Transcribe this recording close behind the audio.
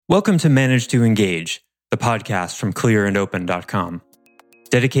Welcome to Manage to Engage, the podcast from clearandopen.com,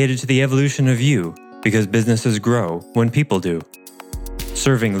 dedicated to the evolution of you because businesses grow when people do.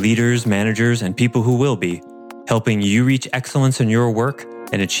 Serving leaders, managers, and people who will be, helping you reach excellence in your work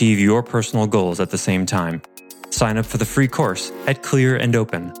and achieve your personal goals at the same time. Sign up for the free course at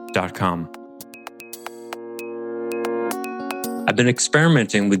clearandopen.com. I've been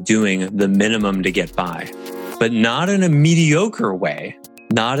experimenting with doing the minimum to get by, but not in a mediocre way.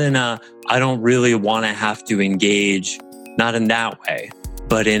 Not in a, I don't really want to have to engage, not in that way,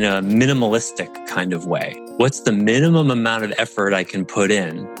 but in a minimalistic kind of way. What's the minimum amount of effort I can put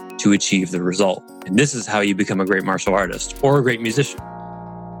in to achieve the result? And this is how you become a great martial artist or a great musician.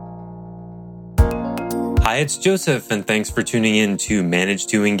 Hi, it's Joseph, and thanks for tuning in to Manage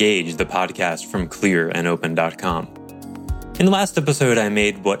to Engage, the podcast from clearandopen.com. In the last episode, I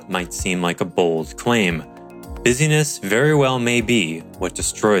made what might seem like a bold claim. Busyness very well may be what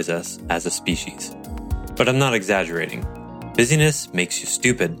destroys us as a species. But I'm not exaggerating. Busyness makes you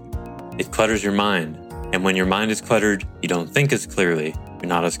stupid. It clutters your mind. And when your mind is cluttered, you don't think as clearly. You're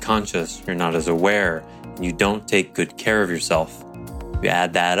not as conscious. You're not as aware. And you don't take good care of yourself. You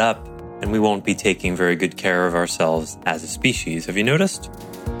add that up, and we won't be taking very good care of ourselves as a species. Have you noticed?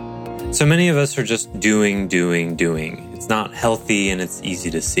 So many of us are just doing. It's not healthy and it's easy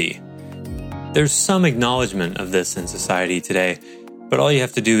to see. There's some acknowledgement of this in society today, but all you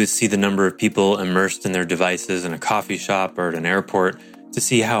have to do is see the number of people immersed in their devices in a coffee shop or at an airport to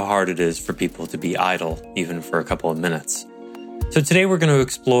see how hard it is for people to be idle, even for a couple of minutes. So today we're going to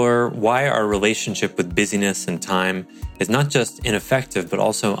explore why our relationship with busyness and time is not just ineffective, but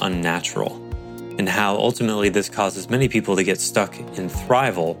also unnatural, and how ultimately this causes many people to get stuck in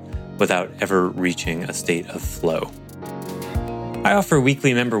thrival without ever reaching a state of flow. I offer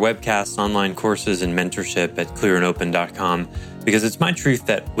weekly member webcasts, online courses, and mentorship at clearandopen.com because it's my truth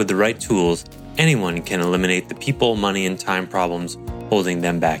that with the right tools, anyone can eliminate the people, money, and time problems holding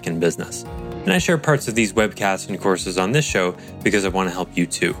them back in business. And I share parts of these webcasts and courses on this show because I want to help you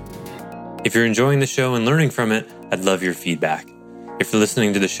too. If you're enjoying the show and learning from it, I'd love your feedback. If you're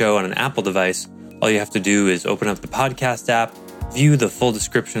listening to the show on an Apple device, all you have to do is open up the podcast app, view the full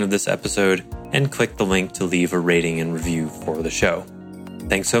description of this episode, and click the link to leave a rating and review for the show.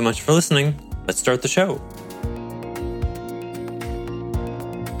 Thanks so much for listening. Let's start the show.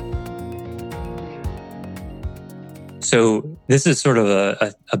 So this is sort of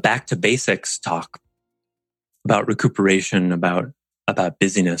a back to basics talk about recuperation, about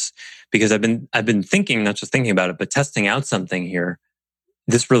busyness, because I've been thinking, not just thinking about it, but testing out something here.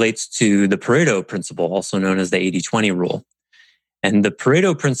 This relates to the Pareto principle, also known as the 80-20 rule. And the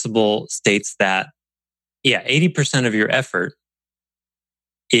Pareto principle states that, 80% of your effort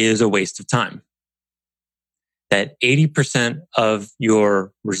is a waste of time. That 80% of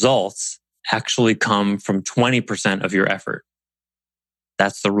your results actually come from 20% of your effort.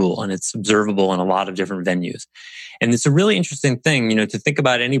 That's the rule, and it's observable in a lot of different venues. And it's a really interesting thing, to think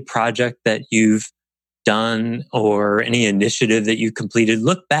about any project that you've done or any initiative that you completed.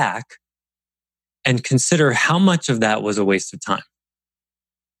 Look back and consider how much of that was a waste of time.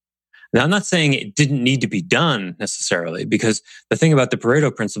 Now, I'm not saying it didn't need to be done necessarily, because the thing about the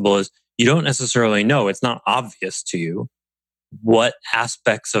Pareto principle is you don't necessarily know. It's not obvious to you what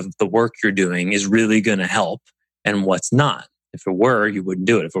aspects of the work you're doing is really going to help and what's not. If it were, you wouldn't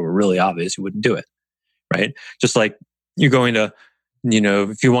do it. If it were really obvious, you wouldn't do it, right? Just like you're going to,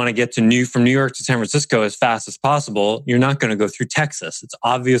 if you want to get from New York to San Francisco as fast as possible, you're not going to go through Texas. It's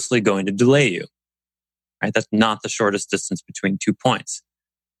obviously going to delay you, right? That's not the shortest distance between 2 points.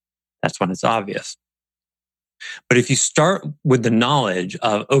 That's when it's obvious. But if you start with the knowledge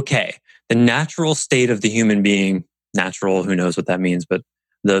of, the natural state of the human being, natural, who knows what that means, but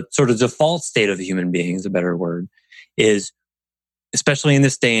the sort of default state of the human being is a better word, is, especially in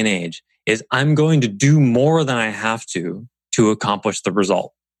this day and age, is I'm going to do more than I have to accomplish the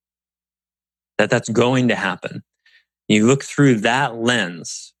result. That's going to happen. You look through that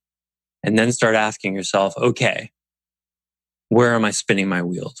lens and then start asking yourself, where am I spinning my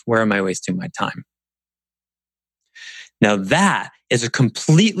wheels? Where am I wasting my time? Now that is a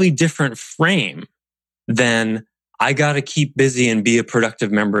completely different frame than I got to keep busy and be a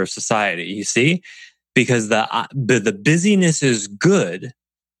productive member of society. You see? Because the busyness is good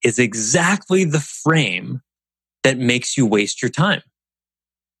is exactly the frame that makes you waste your time.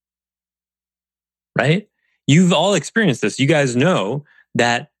 Right? You've all experienced this. You guys know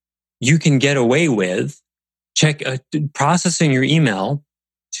that you can get away with processing your email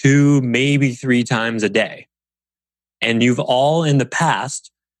 2, maybe 3 times a day. And you've all in the past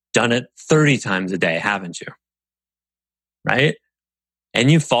done it 30 times a day, haven't you? Right? And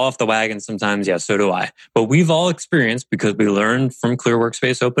you fall off the wagon sometimes. Yeah, so do I. But we've all experienced, because we learned from Clear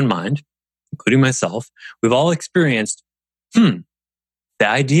Workspace Open Mind, including myself, we've all experienced, the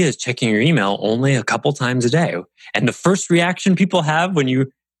idea is checking your email only a couple times a day. And the first reaction people have when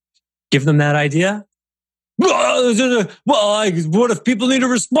you give them that idea, well, what if people need a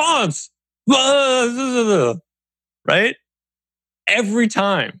response? Right? Every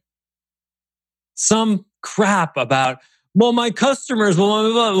time. Some crap about, well, my customers,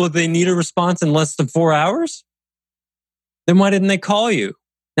 will they need a response in less than 4 hours? Then why didn't they call you?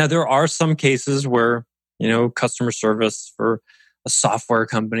 Now, there are some cases where, customer service for a software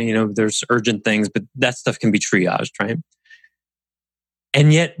company, there's urgent things, but that stuff can be triaged, right?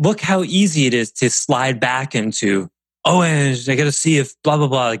 And yet, look how easy it is to slide back into, I got to see if blah, blah,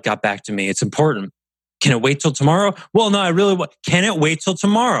 blah got back to me. It's important. Can it wait till tomorrow? Well, no, I really want. Can it wait till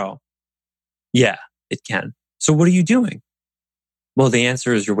tomorrow? Yeah, it can. So what are you doing? Well, the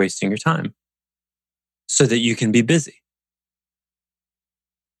answer is you're wasting your time so that you can be busy.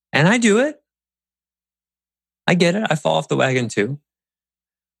 And I do it. I get it. I fall off the wagon too.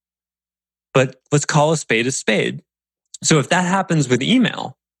 But let's call a spade a spade. So if that happens with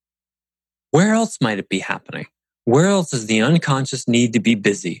email, where else might it be happening? Where else is the unconscious need to be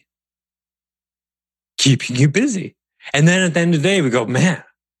busy? Keeping you busy. And then at the end of the day, we go, man,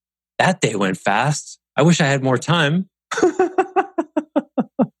 that day went fast. I wish I had more time.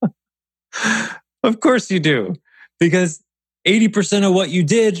 Of course you do. Because 80% of what you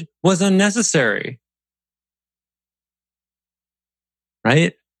did was unnecessary.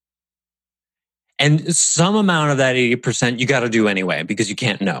 Right? And some amount of that 80% you got to do anyway, because you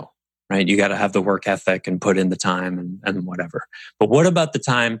can't know, right? You got to have the work ethic and put in the time and whatever. But what about the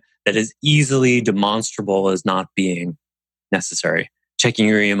time that is easily demonstrable as not being necessary? Checking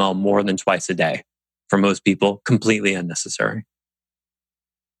your email more than twice a day. For most people, completely unnecessary.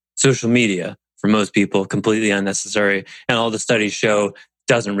 Social media, for most people, completely unnecessary. And all the studies show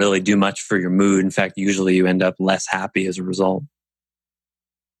doesn't really do much for your mood. In fact, usually you end up less happy as a result.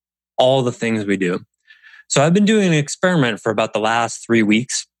 All the things we do. So I've been doing an experiment for about the last 3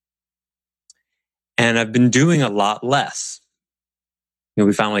 weeks. And I've been doing a lot less.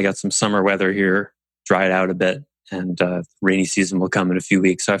 We finally got some summer weather here, dried out a bit, and rainy season will come in a few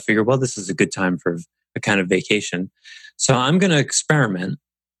weeks. So I figured, well, this is a good time for a kind of vacation. So I'm going to experiment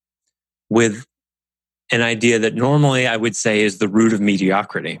with an idea that normally I would say is the root of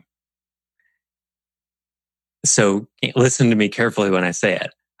mediocrity. So listen to me carefully when I say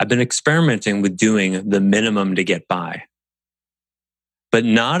it. I've been experimenting with doing the minimum to get by, but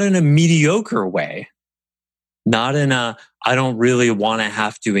not in a mediocre way, not in a, I don't really want to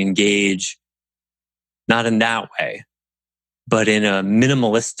have to engage, not in that way, but in a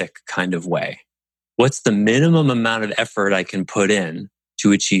minimalistic kind of way. What's the minimum amount of effort I can put in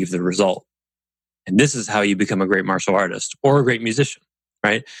to achieve the result? And this is how you become a great martial artist or a great musician,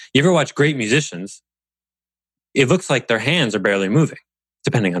 right? You ever watch great musicians? It looks like their hands are barely moving,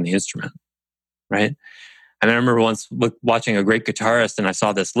 depending on the instrument, right? And I remember once watching a great guitarist and I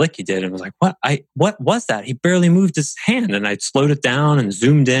saw this lick he did and was like, what was that? He barely moved his hand. And I slowed it down and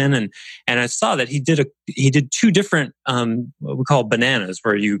zoomed in and I saw that he did two different, what we call bananas,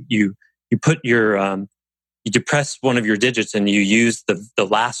 where you put your, you depress one of your digits and you use the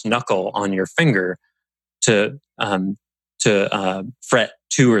last knuckle on your finger to fret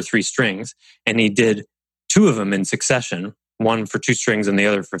 2 or 3 strings. And he did 2 of them in succession, one for 2 strings and the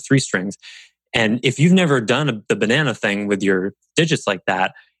other for 3 strings. And if you've never done the banana thing with your digits like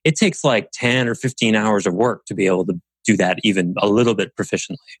that, it takes like 10 or 15 hours of work to be able to do that even a little bit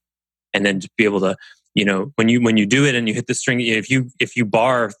proficiently. And then to be able to, when you do it and you hit the string, if you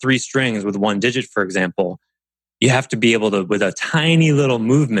bar 3 strings with 1 digit, for example, you have to be able to, with a tiny little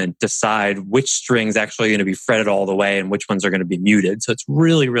movement, decide which string's actually going to be fretted all the way and which ones are going to be muted. So it's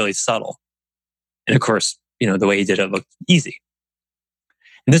really, really subtle. And of course, the way he did it looked easy.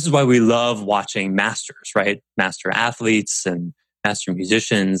 And this is why we love watching masters, right? Master athletes and master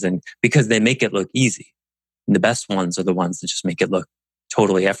musicians, and because they make it look easy. And the best ones are the ones that just make it look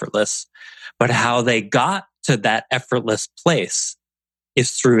totally effortless. But how they got to that effortless place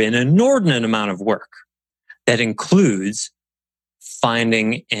is through an inordinate amount of work that includes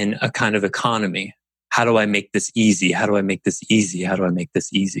finding in a kind of economy. How do I make this easy? How do I make this easy? How do I make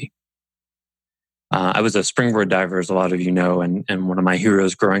this easy? I was a springboard diver, as a lot of you know, and one of my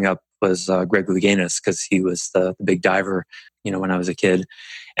heroes growing up was Greg Louganis, because he was the big diver, when I was a kid.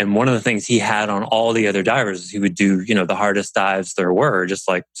 And one of the things he had on all the other divers is he would do, the hardest dives there were, just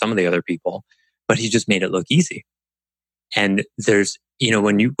like some of the other people, but he just made it look easy. And there's,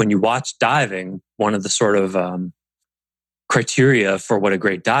 when you watch diving, one of the sort of criteria for what a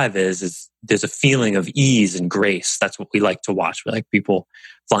great dive is there's a feeling of ease and grace. That's what we like to watch. We like people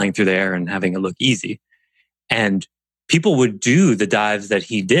flying through the air and having it look easy. And people would do the dives that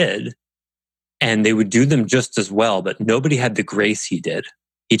he did, and they would do them just as well, but nobody had the grace he did.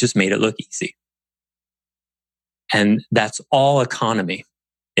 He just made it look easy. And that's all economy.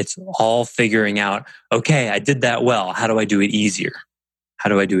 It's all figuring out, okay, I did that well. How do I do it easier? How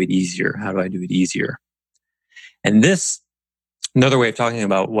do I do it easier? How do I do it easier? And this, another way of talking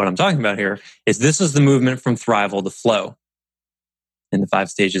about what I'm talking about here, is this is the movement from thrival to flow in the 5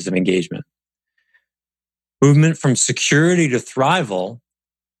 stages of engagement. Movement from security to thrival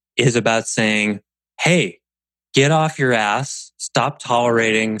is about saying, hey, get off your ass, stop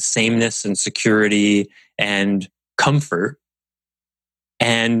tolerating sameness and security and comfort,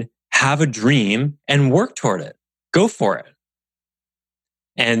 and have a dream and work toward it. Go for it.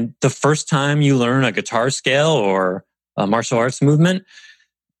 And the first time you learn a guitar scale or a martial arts movement,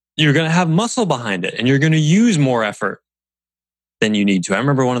 you're going to have muscle behind it and you're going to use more effort than you need to. I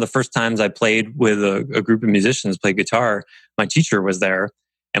remember one of the first times I played with a group of musicians, played guitar, my teacher was there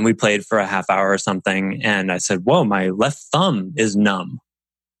and we played for a half hour or something. And I said, whoa, my left thumb is numb,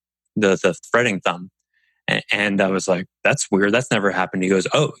 the fretting thumb. And I was like, that's weird. That's never happened. He goes,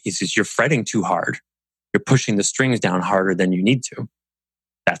 oh, he says, you're fretting too hard. You're pushing the strings down harder than you need to.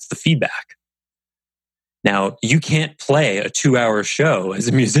 That's the feedback. Now, you can't play a 2-hour show as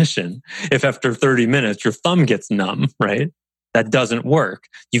a musician if after 30 minutes your thumb gets numb, right? That doesn't work.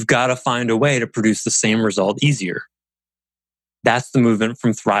 You've got to find a way to produce the same result easier. That's the movement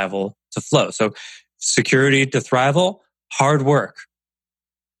from thrival to flow. So security to thrival, hard work.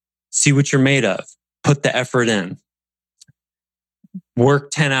 See what you're made of. Put the effort in.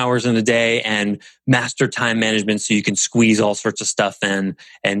 Work 10 hours in a day and master time management so you can squeeze all sorts of stuff in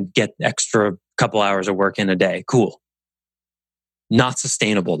and get extra couple hours of work in a day. Cool. Not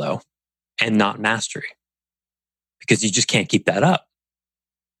sustainable though, and not mastery, because you just can't keep that up.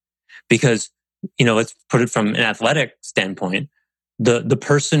 Because, let's put it from an athletic standpoint, the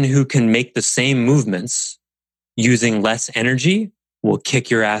person who can make the same movements using less energy will kick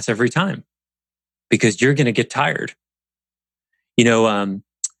your ass every time because you're going to get tired.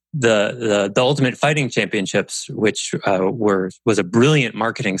 The Ultimate Fighting Championships, which was a brilliant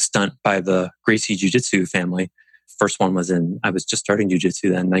marketing stunt by the Gracie Jiu-Jitsu family. First one was I was just starting Jiu-Jitsu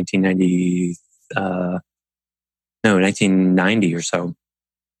then, 1990 or so.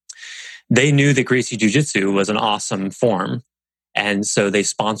 They knew that Gracie Jiu-Jitsu was an awesome form. And so they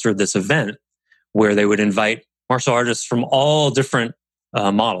sponsored this event where they would invite martial artists from all different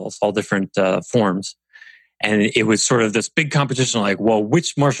models, all different forms. And it was sort of this big competition, like, well,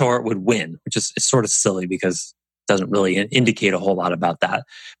 which martial art would win? Which is sort of silly because it doesn't really indicate a whole lot about that.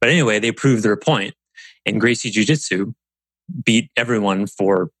 But anyway, they proved their point. And Gracie Jiu-Jitsu beat everyone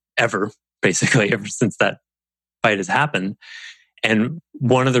forever, basically, ever since that fight has happened. And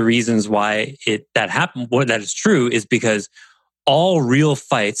one of the reasons why that happened, what that is true, is because all real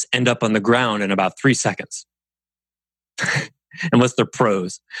fights end up on the ground in about 3 seconds. Unless they're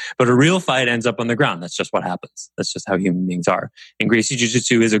pros. But a real fight ends up on the ground. That's just what happens. That's just how human beings are. And Gracie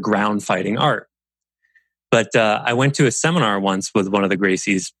Jiu-Jitsu is a ground fighting art. But I went to a seminar once with one of the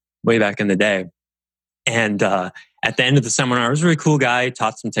Gracies way back in the day. And at the end of the seminar, he was a really cool guy,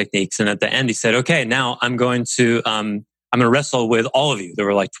 taught some techniques. And at the end, he said, okay, now I'm going to wrestle with all of you. There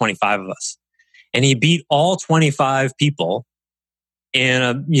were like 25 of us. And he beat all 25 people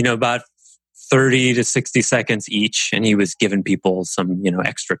in about 30 to 60 seconds each. And he was giving people some,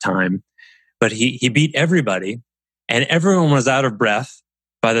 extra time. But he beat everybody and everyone was out of breath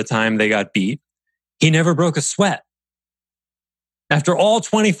by the time they got beat. He never broke a sweat. After all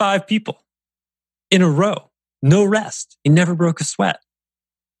 25 people in a row, no rest. He never broke a sweat.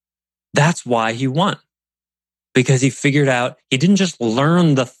 That's why he won. Because he figured out, he didn't just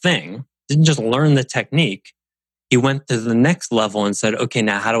learn the thing, didn't just learn the technique. He went to the next level and said, okay,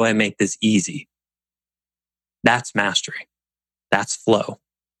 now how do I make this easy? That's mastery. That's flow.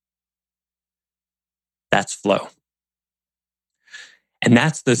 That's flow. And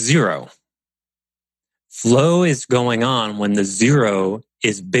that's the 0. Flow is going on when the 0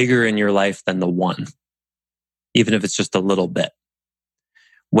 is bigger in your life than the 1, even if it's just a little bit.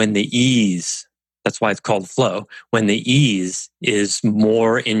 When the ease, that's why it's called flow, when the ease is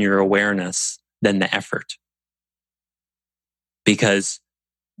more in your awareness than the effort. Because,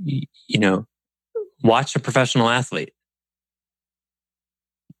 watch a professional athlete.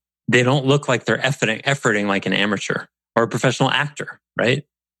 They don't look like they're efforting like an amateur or a professional actor, right?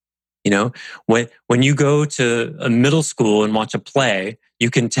 When you go to a middle school and watch a play, You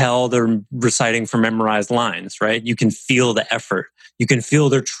can tell they're reciting from memorized lines, right? You can feel the effort. You can feel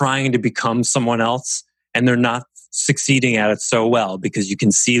they're trying to become someone else and they're not succeeding at it so well because you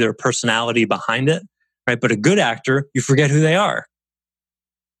can see their personality behind it, right? But a good actor, you forget who they are.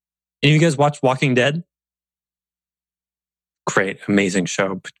 Any of you guys watch Walking Dead? Great, amazing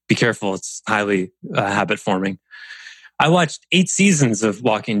show. Be careful, it's highly habit forming. I watched 8 seasons of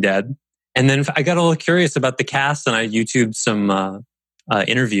Walking Dead, and then I got a little curious about the cast, and I YouTubed some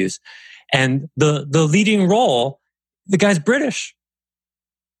interviews. And the leading role, the guy's British.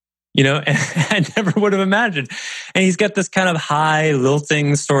 You know, I never would have imagined. And he's got this kind of high,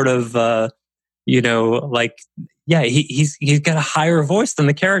 lilting sort of, he's got a higher voice than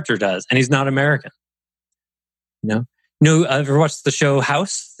the character does, and he's not American. You know, ever watched the show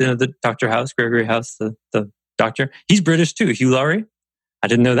House? You know, the Dr. House, Gregory House, the doctor. He's British too, Hugh Laurie. I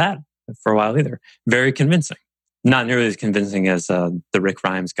didn't know that for a while either. Very convincing. Not nearly as convincing as the Rick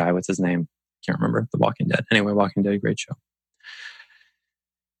Grimes guy. What's his name? Can't remember. The Walking Dead. Anyway, Walking Dead, great show.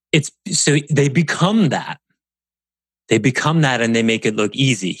 So they become that. They become that and they make it look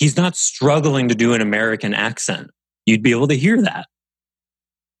easy. He's not struggling to do an American accent. You'd be able to hear that.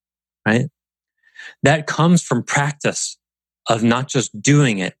 Right? That comes from practice of not just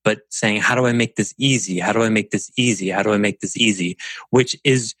doing it, but saying, how do I make this easy? How do I make this easy? How do I make this easy? Which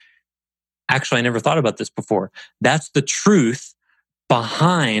is, actually, I never thought about this before. That's the truth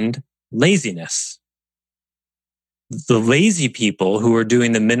behind laziness. The lazy people who are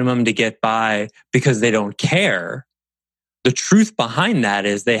doing the minimum to get by because they don't care, the truth behind that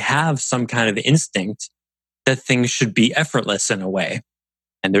is they have some kind of instinct that things should be effortless in a way.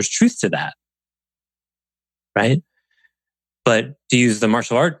 And there's truth to that. Right? But to use the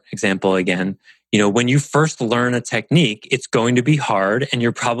martial art example again, you know, when you first learn a technique, it's going to be hard and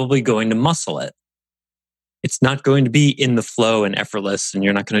you're probably going to muscle it. It's not going to be in the flow and effortless, and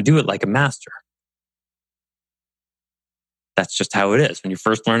you're not going to do it like a master. That's just how it is. When you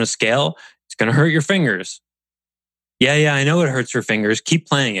first learn a scale, it's going to hurt your fingers. Yeah, I know it hurts your fingers. Keep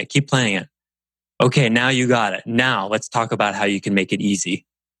playing it. Keep playing it. Okay, now you got it. Now let's talk about how you can make it easy.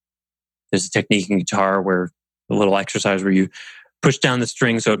 There's a technique in guitar where a little exercise where you push down the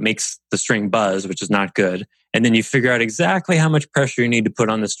string so it makes the string buzz, which is not good. And then you figure out exactly how much pressure you need to put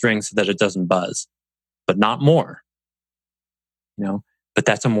on the string so that it doesn't buzz, but not more. You know, but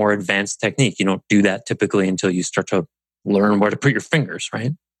that's a more advanced technique. You don't do that typically until you start to learn where to put your fingers,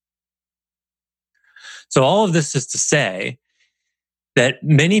 right? So all of this is to say that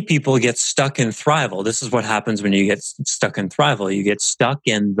many people get stuck in thrival. This is what happens when you get stuck in thrival. You get stuck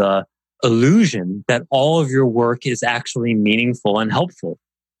in the illusion that all of your work is actually meaningful and helpful,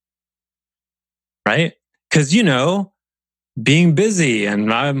 right? Because, you know, being busy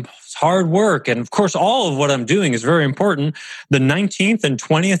and it's hard work. And of course, all of what I'm doing is very important. The 19th and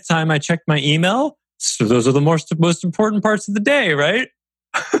 20th time I checked my email, so those are the most important parts of the day, right?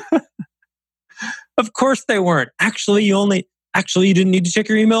 Of course they weren't. Actually, you didn't need to check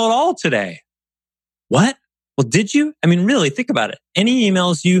your email at all today. What? Well, did you? I mean, really, think about it. Any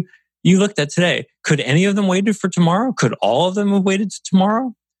emails you looked at today, could any of them wait for tomorrow? Could all of them have waited to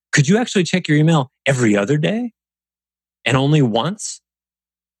tomorrow? Could you actually check your email every other day and only once?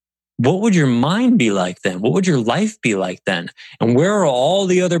 What would your mind be like then? What would your life be like then? And where are all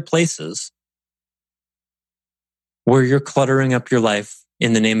the other places where you're cluttering up your life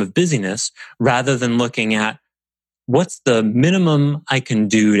in the name of busyness rather than looking at what's the minimum I can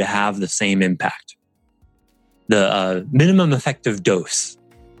do to have the same impact? The minimum effective dose,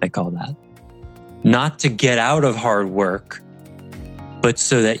 I call that. Not to get out of hard work, but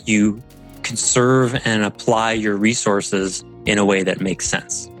so that you conserve and apply your resources in a way that makes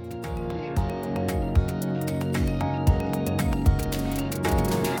sense.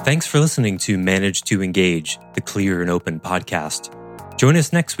 Thanks for listening to Manage to Engage, the Clear and Open podcast. Join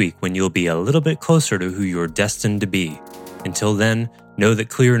us next week when you'll be a little bit closer to who you're destined to be. Until then, know that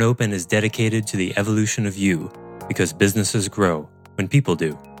Clear and Open is dedicated to the evolution of you, because businesses grow when people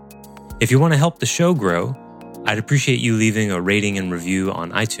do. If you want to help the show grow, I'd appreciate you leaving a rating and review on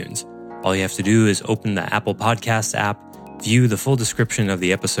iTunes. All you have to do is open the Apple Podcasts app, view the full description of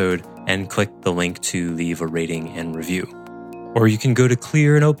the episode, and click the link to leave a rating and review. Or you can go to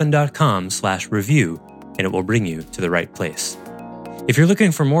clearandopen.com/review and it will bring you to the right place. If you're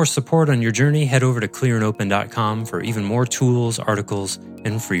looking for more support on your journey, head over to clearandopen.com for even more tools, articles,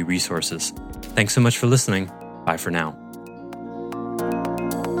 and free resources. Thanks so much for listening. Bye for now.